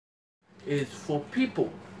is for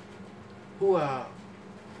people who are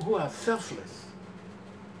selfless.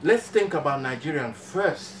 Let's think about Nigerians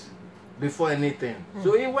first before anything.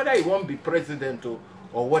 So whether you want to be president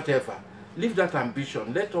or whatever, leave that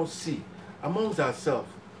ambition. Let us see amongst ourselves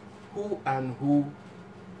who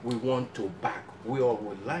we want to back. We all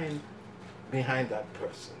will line behind that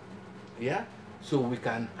person. Yeah? So we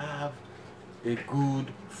can have a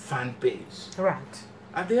good fan base. Right.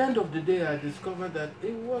 At the end of the day, I discovered that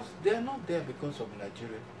they are not there because of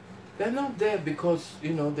Nigeria. They're not there because,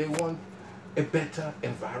 you know, they want a better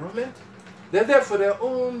environment. They're there for their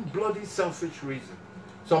own bloody selfish reason.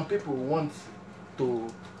 Some people want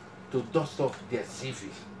to dust off their CV.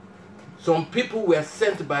 Some people were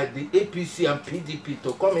sent by the APC and PDP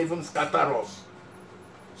to come even scatter us.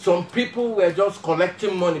 Some people were just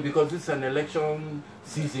collecting money because it's an election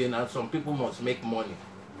season and some people must make money.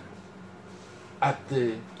 At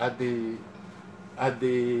the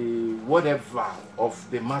whatever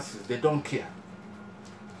of the masses, they don't care.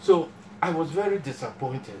 So I was very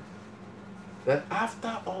disappointed that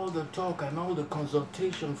after all the talk and all the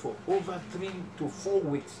consultation for over 3 to 4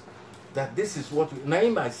 weeks, that this is what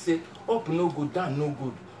Naim I say, up no good, down no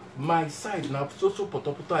good. My side now, so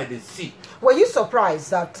potopoto I did see. Were you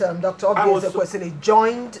surprised that Dr. Obi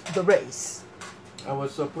joined the race? I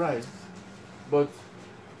was surprised, but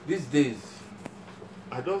these days,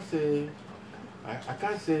 I can't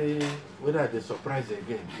say whether they surprise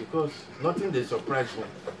again, because nothing they surprise me.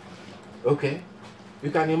 Okay,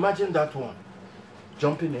 you can imagine that one,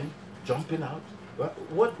 jumping in, jumping out.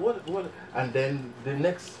 What? And then the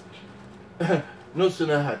next, no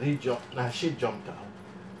sooner had he jumped, now she jumped out.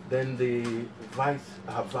 Then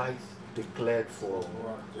her vice declared for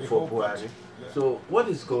Buhari. So what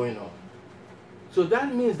is going on? So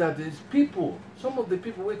that means that these people, some of the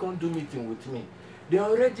people who can't do meeting with me, they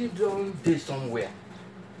already doing this somewhere.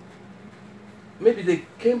 Maybe they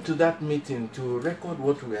came to that meeting to record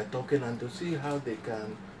what we are talking and to see how they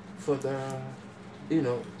can further, you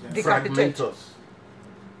know, fragment us.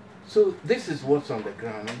 So this is what's on the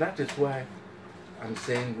ground, and that is why I'm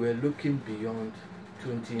saying we're looking beyond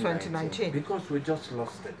 2019 because we just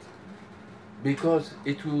lost it. Because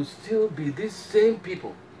it will still be these same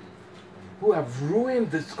people who have ruined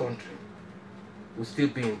this country will still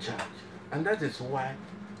be in charge. And that is why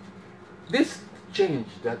this change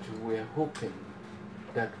that we're hoping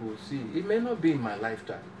that we'll see, it may not be in my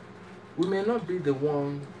lifetime. We may not be the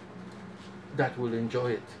one that will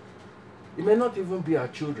enjoy it. It may not even be our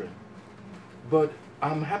children. But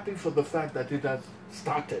I'm happy for the fact that it has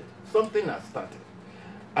started. Something has started.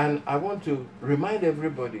 And I want to remind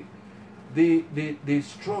everybody, the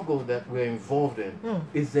struggle that we're involved in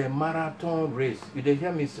is a marathon race. You did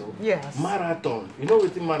hear me so? Yes. Marathon. You know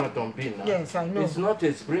what the marathon be now? Yes, I know. It's not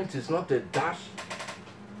a sprint, it's not a dash.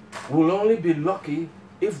 We'll only be lucky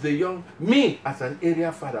if the young... Me, as an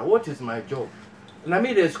area father, what is my job? And I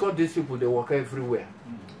mean, they escort these people, they work everywhere.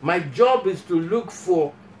 My job is to look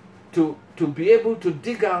for, to be able to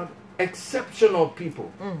dig out exceptional people.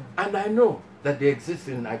 And I know that they exist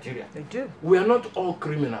in Nigeria. They do. We are not all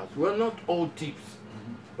criminals. We are not all thieves.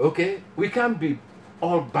 Okay? We can't be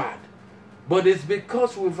all bad. But it's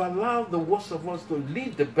because we've allowed the worst of us to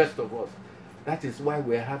lead the best of us. That is why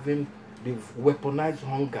we're having the weaponized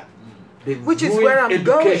hunger. Which is where I'm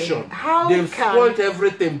education. Going. They've spoiled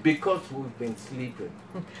everything because we've been sleeping.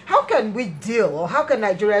 How can we deal, or how can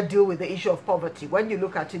Nigeria deal with the issue of poverty? When you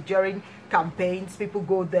look at it during campaigns, people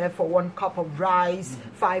go there for 1 cup of rice,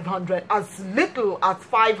 500, as little as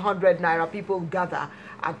 500 naira people gather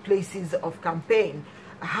at places of campaign.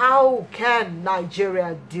 How can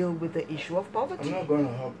Nigeria deal with the issue of poverty? I'm not going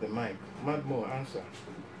to hog the mic. Madmo, answer.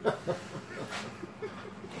 Come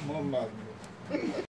on, Madmo.